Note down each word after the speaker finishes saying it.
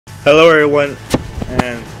Hello everyone,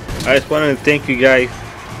 and I just wanted to thank you guys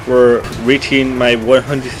for reaching my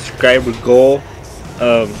 100 subscriber goal.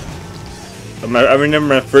 I remember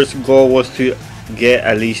my first goal was to get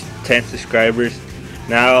at least 10 subscribers.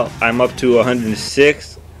 Now I'm up to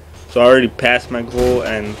 106, so I already passed my goal,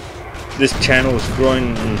 and this channel is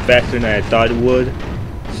growing faster than I thought it would.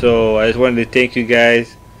 So I just wanted to thank you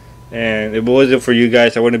guys. And if it wasn't for you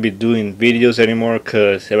guys, I wouldn't be doing videos anymore,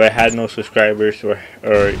 because if I had no subscribers or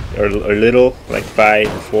little, like 5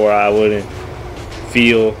 or 4, I wouldn't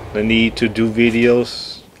feel the need to do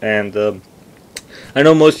videos. And I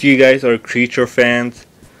know most of you guys are Creature fans,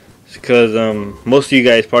 because most of you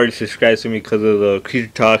guys probably subscribe to me because of the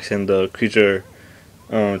Creature Talks and the Creature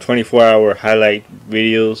 24-hour highlight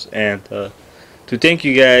videos. And to thank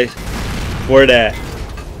you guys for that,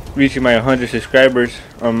 reaching my 100 subscribers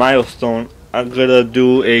on milestone, I'm gonna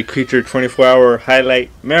do a Creature 24-hour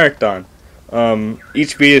highlight marathon.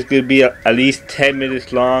 Each video is gonna be at least 10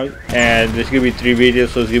 minutes long, and there's gonna be 3 videos,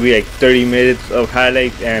 so it's gonna be like 30 minutes of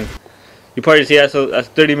highlights. And you probably see that's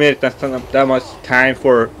 30 minutes. That's not that much time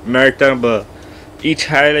for marathon, but each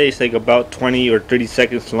highlight is like about 20 or 30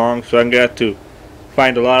 seconds long. So I'm gonna have to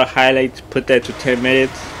find a lot of highlights, put that to 10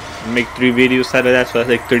 minutes, and make 3 videos out of that. So that's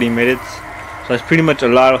like 30 minutes. So that's pretty much a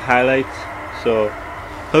lot of highlights. So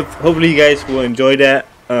hopefully you guys will enjoy that.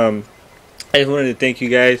 I just wanted to thank you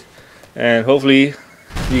guys, and hopefully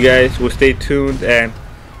you guys will stay tuned and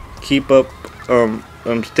keep up.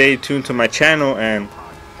 Stay tuned to my channel and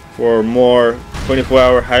for more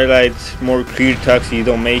 24-hour highlights, more Creature Talks, you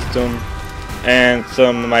don't make them, and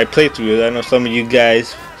some of my playthroughs. I know some of you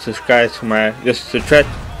guys subscribe to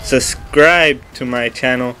my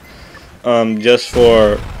channel just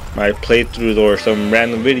for my playthroughs or some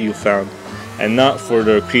random video you found, and not for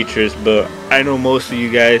the creatures. But I know most of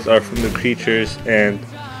you guys are from the creatures and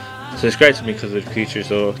subscribe to me because of the creatures.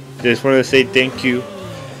 So just wanted to say thank you.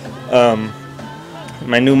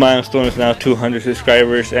 My new milestone is now 200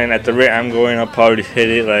 subscribers, and at the rate I'm going, I'll probably hit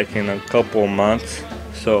it like in a couple of months.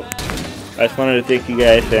 So I just wanted to thank you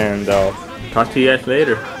guys, and I'll talk to you guys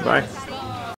later. Bye.